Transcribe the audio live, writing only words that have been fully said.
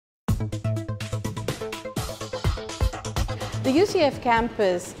The UCF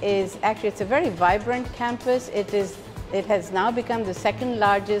campus is actually, it's a very vibrant campus. It has now become the second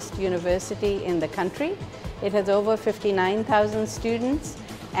largest university in the country. It has over 59,000 students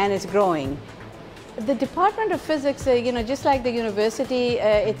and it's growing. The Department of Physics, just like the university,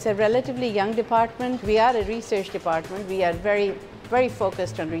 it's a relatively young department. We are a research department. We are very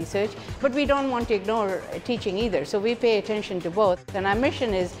focused on research, but we don't want to ignore teaching either. So we pay attention to both. And our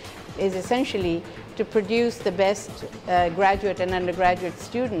mission is essentially to produce the best graduate and undergraduate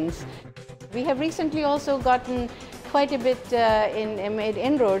students. We have recently also gotten quite a bit made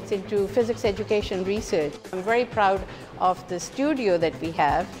inroads into physics education research. I'm very proud of the studio that we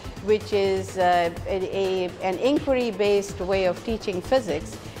have, which is an inquiry-based way of teaching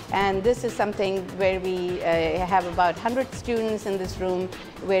physics. And this is something where we have about 100 students in this room,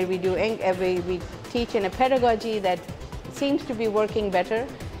 where we teach in a pedagogy that seems to be working better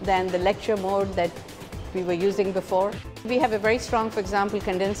than the lecture mode that we were using before. We have a very strong, for example,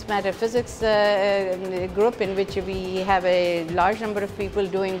 condensed matter physics group in which we have a large number of people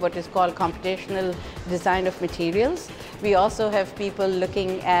doing what is called computational design of materials. We also have people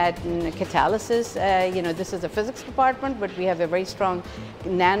looking at catalysis. This is a physics department, but we have a very strong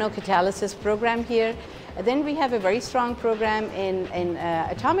nanocatalysis program here. Then we have a very strong program in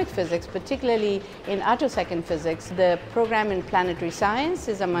atomic physics, particularly in attosecond physics. The program in planetary science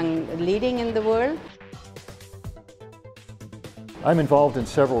is among leading in the world. I'm involved in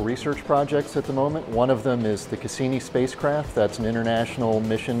several research projects at the moment. One of them is the Cassini spacecraft. That's an international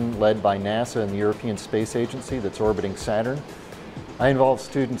mission led by NASA and the European Space Agency that's orbiting Saturn. I involve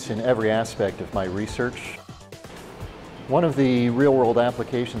students in every aspect of my research. One of the real-world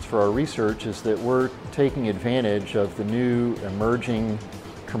applications for our research is that we're taking advantage of the new emerging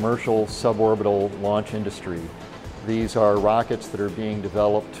commercial suborbital launch industry. These are rockets that are being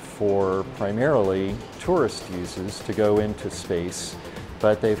developed for primarily tourist uses to go into space,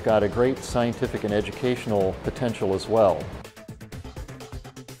 but they've got a great scientific and educational potential as well.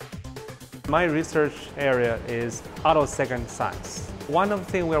 My research area is attosecond science. One of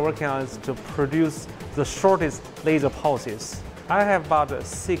the things we're working on is to produce the shortest laser pulses. I have about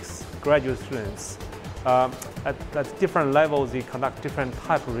 6 graduate students. At different levels, they conduct different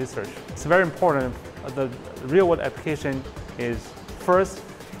type of research. It's very important. The real-world application is first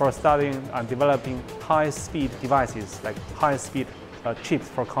for studying and developing high-speed devices, like high-speed chips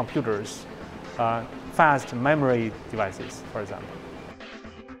for computers, fast memory devices, for example.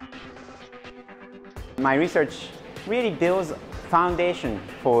 My research really builds foundation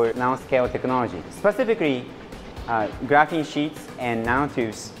for nanoscale technology. Specifically, graphene sheets and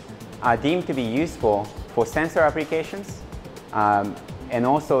nanotubes are deemed to be useful for sensor applications, and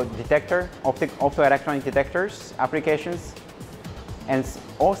also optoelectronic detectors applications, and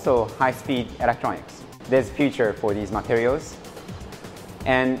also high-speed electronics. There's future for these materials,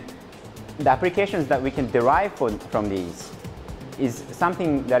 and the applications that we can derive from these is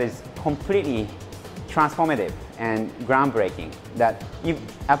something that is completely transformative and groundbreaking. That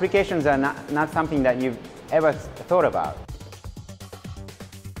applications are not something that you've ever thought about.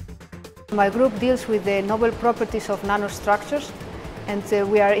 My group deals with the novel properties of nanostructures, and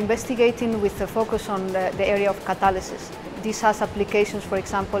we are investigating with a focus on the area of catalysis. This has applications, for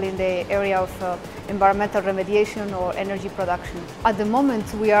example, in the area of environmental remediation or energy production. At the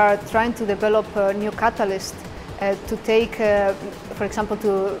moment, we are trying to develop a new catalyst to take, for example,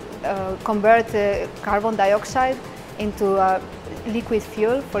 to convert carbon dioxide into liquid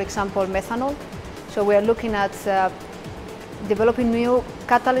fuel, for example, methanol. So we are looking at developing new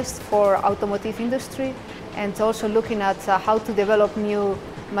catalysts for automotive industry, and also looking at how to develop new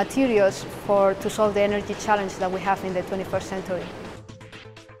materials to solve the energy challenge that we have in the 21st century.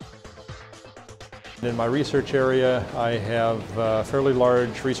 In my research area, I have a fairly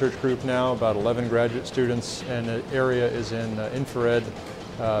large research group now, about 11 graduate students, and the area is in infrared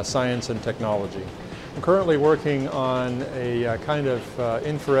science and technology. I'm currently working on a kind of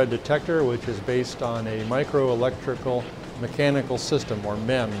infrared detector which is based on a microelectrical mechanical system, or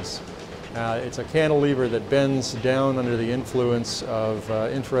MEMS. It's a cantilever that bends down under the influence of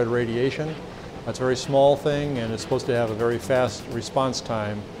infrared radiation. It's a very small thing, and it's supposed to have a very fast response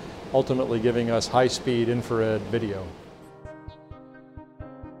time, ultimately giving us high-speed infrared video.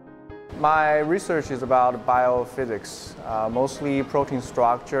 My research is about biophysics, mostly protein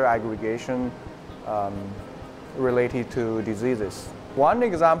structure aggregation related to diseases. One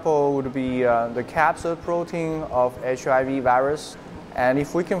example would be the capsid protein of HIV virus. And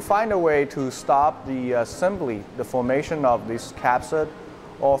if we can find a way to stop the assembly, the formation of this capsid,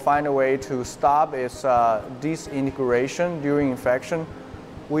 or find a way to stop its disintegration during infection,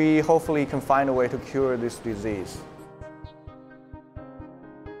 we hopefully can find a way to cure this disease.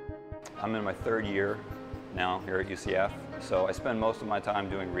 I'm in my third year now here at UCF, so I spend most of my time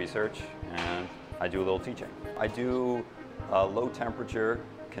doing research and I do a little teaching. I do low temperature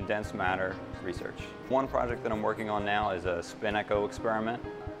condensed matter research. One project that I'm working on now is a spin echo experiment.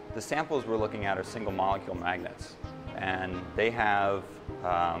 The samples we're looking at are single molecule magnets, and they have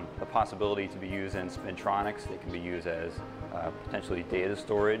the possibility to be used in spintronics. They can be used as potentially data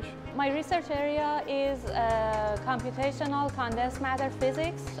storage. My research area is computational condensed matter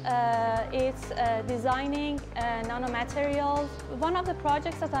physics. It's designing nanomaterials. One of the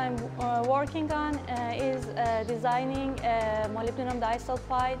projects that I'm working on is designing molybdenum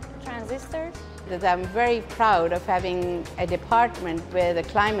disulfide transistors. I'm very proud of having a department where the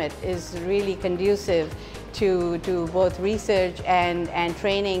climate is really conducive to both research and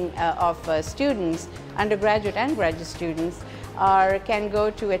training of students, undergraduate and graduate students, can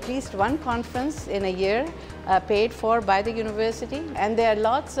go to at least one conference in a year paid for by the university. And there are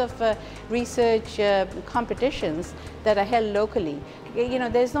lots of research competitions that are held locally. You know,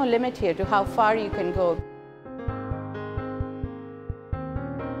 there's no limit here to how far you can go.